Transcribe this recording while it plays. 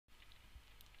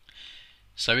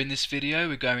So in this video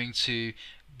we're going to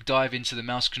dive into the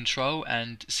mouse control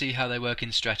and see how they work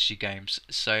in strategy games.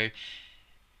 So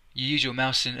you use your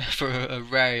mouse for an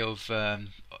array of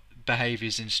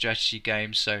behaviors in strategy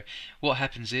games. So what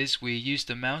happens is we use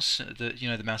the mouse,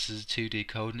 the mouse is a 2D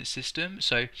coordinate system,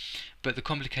 but the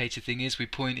complicated thing is we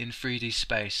point in 3D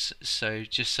space. So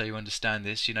just so you understand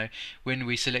this, when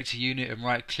we select a unit and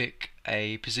right click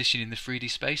a position in the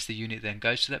 3D space, the unit then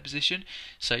goes to that position.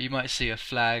 So you might see a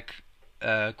flag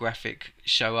graphic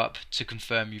show up to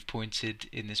confirm you've pointed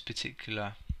in this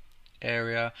particular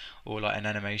area, or like an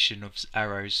animation of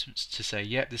arrows to say,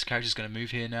 yep, this character is going to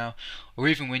move here now. Or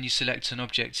even when you select an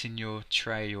object in your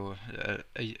tray or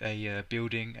a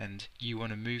building and you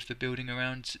want to move the building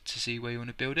around to see where you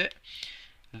want to build it,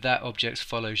 that object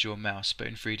follows your mouse but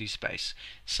in 3D space.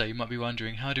 So you might be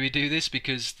wondering, how do we do this?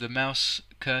 Because the mouse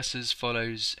cursors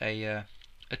follows a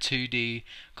 2D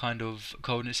kind of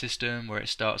coordinate system where it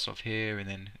starts off here and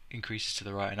then increases to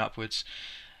the right and upwards.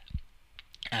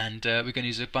 And we're going to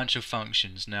use a bunch of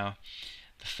functions. Now,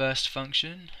 the first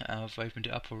function, I've opened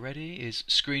it up already, is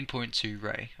screen point to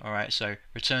ray. Alright, so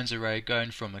returns a ray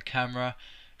going from a camera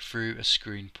through a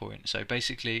screen point. So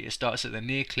basically it starts at the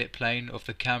near clip plane of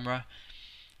the camera,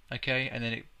 okay, and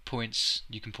then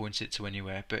you can point it to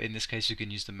anywhere, but in this case you can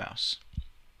use the mouse.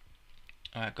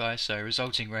 Alright guys, so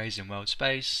resulting rays in world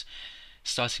space,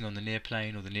 starting on the near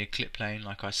plane or the near clip plane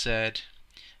like I said,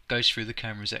 goes through the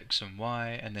camera's X and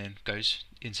Y and then goes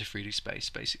into 3D space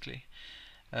basically.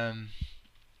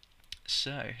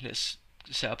 So let's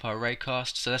set up our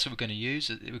raycast. So that's what we're going to use.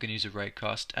 We're going to use a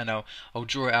raycast, and I'll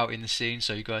draw it out in the scene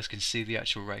so you guys can see the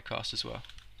actual raycast as well.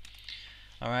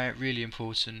 Alright, really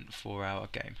important for our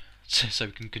game, so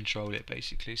we can control it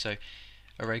basically. So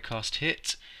a raycast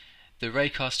hit. The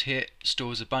raycast hit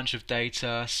stores a bunch of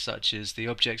data such as the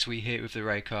objects we hit with the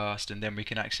raycast, and then we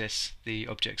can access the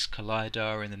object's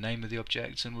collider and the name of the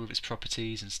object and all of its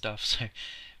properties and stuff. So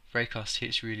raycast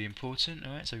hit's really important.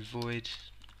 Alright, so void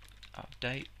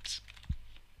update.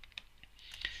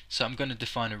 So I'm going to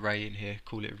define a ray in here,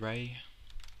 call it ray.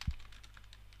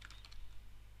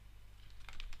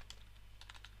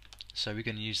 So we're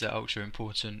going to use that ultra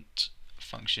important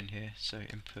function here, so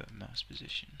input mouse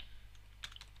position.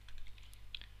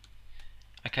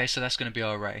 Okay, so that's going to be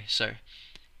our ray. So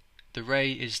the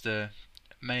ray is the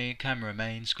main camera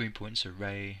main, screen point's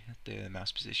array, the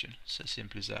mouse position. So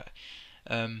simple as that.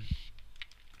 And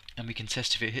we can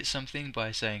test if it hits something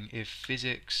by saying if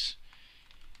physics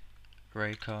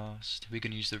raycast. We're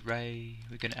going to use the ray.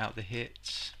 We're going to out the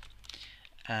hit,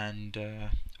 and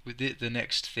with the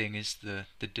next thing is the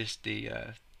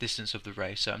distance of the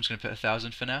ray. So I'm just going to put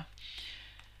 1,000 for now,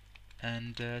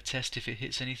 and test if it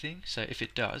hits anything. So if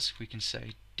it does, we can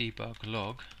say debug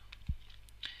log,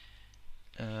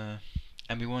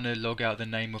 and we want to log out the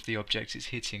name of the object it's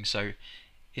hitting. So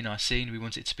in our scene we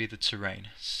want it to be the terrain,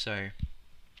 so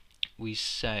we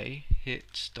say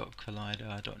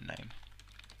hit.collider.name,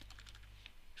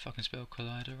 if I can spell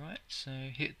collider right. So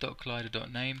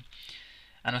hit.collider.name,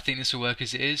 and I think this will work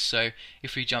as it is. So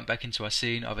if we jump back into our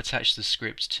scene, I've attached the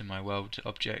script to my world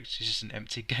object. It's just an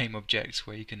empty game object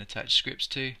where you can attach scripts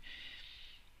to.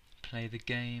 Play the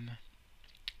game,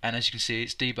 and as you can see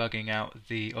it's debugging out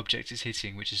the object it's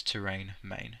hitting, which is terrain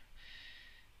main.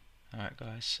 Alright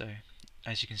guys, so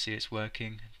as you can see it's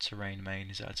working. Terrain main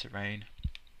is our terrain.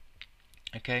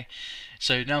 Okay,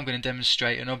 so now I'm going to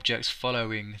demonstrate an object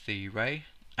following the ray.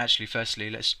 Actually, firstly,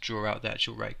 let's draw out the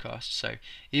actual raycast. So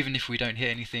even if we don't hit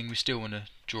anything, we still want to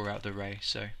draw out the ray.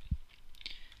 So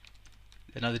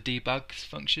another debug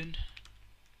function,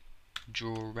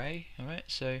 draw ray. Alright,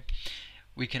 so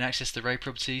we can access the ray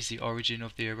properties, the origin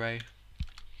of the array,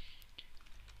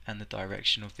 and the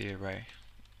direction of the array,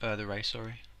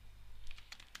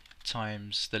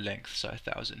 times the length, so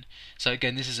 1,000. So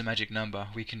again, this is a magic number.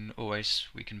 We can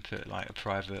put like a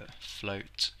private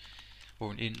float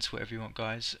or an int, whatever you want,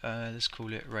 guys. Let's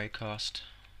call it raycast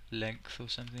length or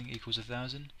something equals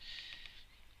 1,000.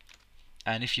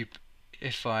 And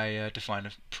if I define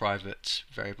a private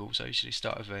variable, so I usually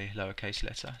start with a lowercase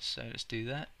letter. So let's do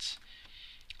that.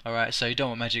 Alright, so you don't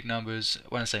want magic numbers.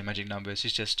 When I say magic numbers,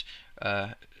 it's just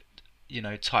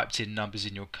typed in numbers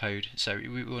in your code. So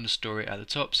we want to store it at the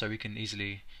top so we can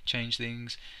easily change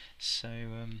things. So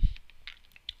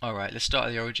alright, let's start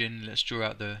at the origin. Let's draw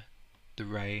out the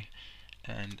ray,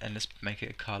 and let's make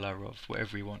it a colour of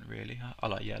whatever we want really. I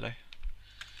like yellow.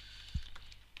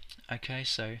 Okay,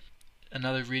 so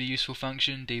another really useful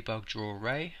function, debug draw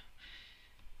ray.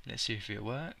 Let's see if it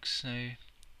works. So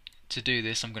to do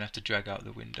this I'm going to have to drag out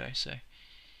the window. So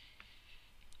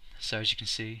as you can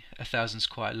see, 1,000's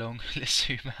quite long. Let's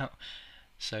zoom out.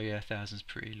 So yeah, 1,000's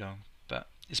pretty long, but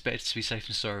it's better to be safe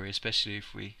than sorry, especially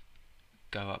if we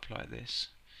go up like this.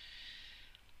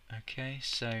 Okay,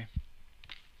 so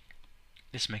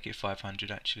let's make it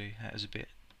 500 actually. That was a bit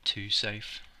too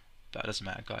safe, but it doesn't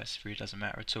matter guys, it really doesn't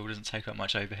matter at all, it doesn't take up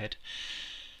much overhead.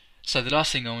 So the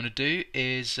last thing I want to do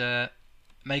is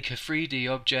make a 3D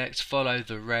object follow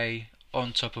the ray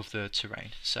on top of the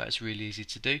terrain. So it's really easy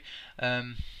to do.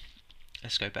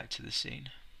 Let's go back to the scene.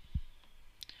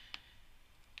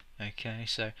 Okay,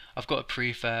 so I've got a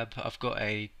prefab, I've got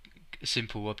a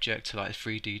simple object like a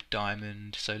 3D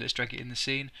diamond, so let's drag it in the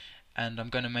scene, and I'm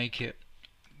going to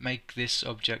make this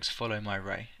object follow my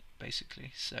ray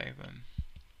basically. So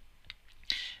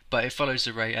but it follows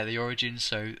the ray at the origin,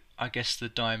 so I guess the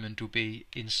diamond will be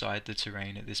inside the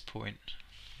terrain at this point,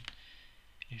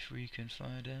 if we can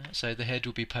find out. So the head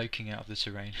will be poking out of the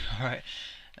terrain. Alright,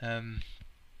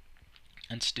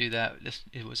 and to do that,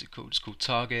 what's it called? It's called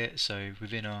target. So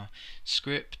within our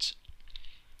script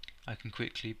I can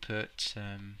quickly put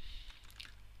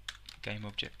game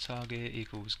object target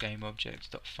equals game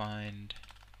object dot find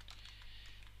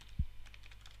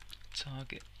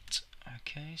target.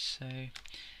 Okay, so,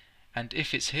 and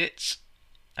if it's hit,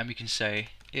 and we can say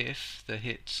if the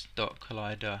hit dot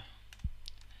collider,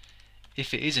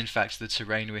 if it is in fact the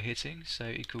terrain we're hitting, so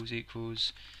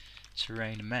equals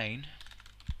terrain main.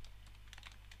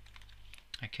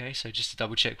 Okay, so just to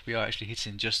double check we are actually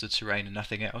hitting just the terrain and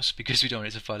nothing else, because we don't want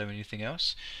it to follow anything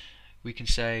else. We can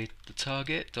say the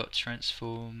target dot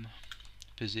transform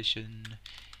position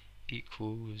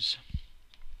equals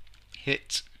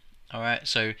hit. Alright,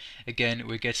 so again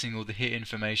we're getting all the hit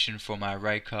information from our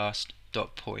raycast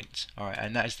dot point. Alright,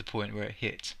 and that is the point where it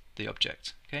hit the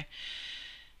object. Okay,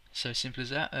 so simple as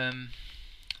that.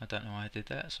 I don't know why I did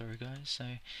that, sorry guys. So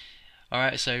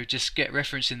alright, so just get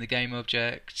reference in the game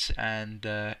object, and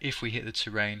if we hit the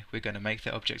terrain we're going to make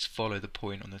that object follow the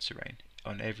point on the terrain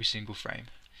on every single frame.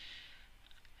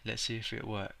 Let's see if it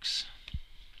works.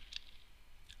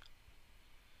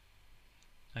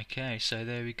 Okay, so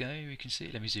there we go, we can see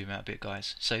it. Let me zoom out a bit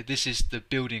guys. So this is the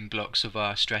building blocks of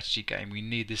our strategy game. We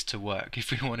need this to work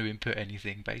if we want to input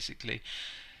anything basically.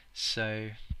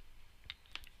 So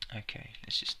okay,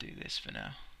 let's just do this for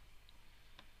now.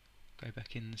 Go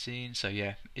back in the scene. So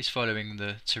yeah, it's following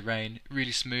the terrain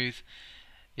really smooth.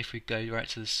 If we go right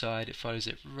to the side, it follows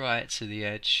it right to the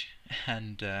edge,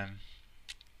 and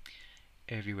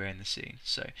everywhere in the scene.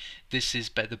 So this is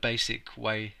the basic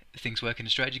way things work in a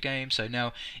strategy game. So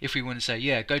now if we want to say,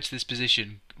 yeah, go to this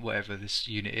position, whatever this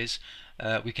unit is,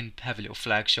 we can have a little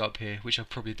flag shop here, which I'll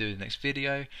probably do in the next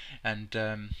video, and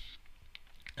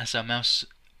that's our mouse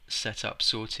setup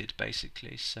sorted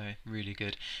basically. So really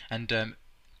good. And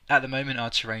at the moment our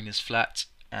terrain is flat,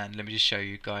 and let me just show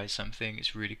you guys something.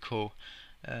 It's really cool.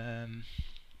 I'm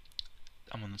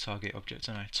on the target object,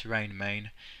 I know, terrain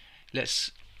main.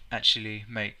 Let's actually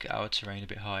make our terrain a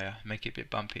bit higher, make it a bit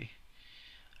bumpy.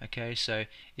 Okay, so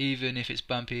even if it's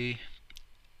bumpy,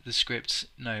 the script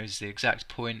knows the exact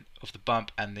point of the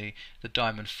bump, and the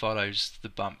diamond follows the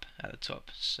bump at the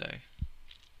top. So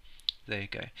there you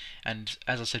go. And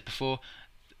as I said before,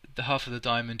 the half of the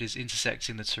diamond is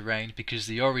intersecting the terrain because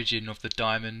the origin of the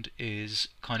diamond is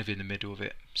kind of in the middle of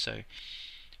it. So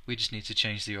we just need to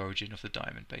change the origin of the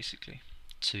diamond basically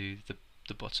to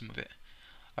the bottom of it.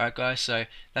 Alright guys, so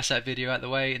that's that video out the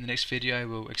way. In the next video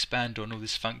we'll expand on all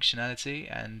this functionality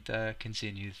and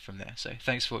continue from there. So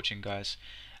thanks for watching guys,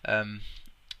 and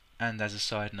as a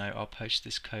side note I'll post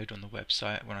this code on the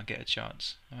website when I get a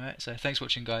chance. Alright, so thanks for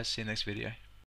watching guys, see you in the next video.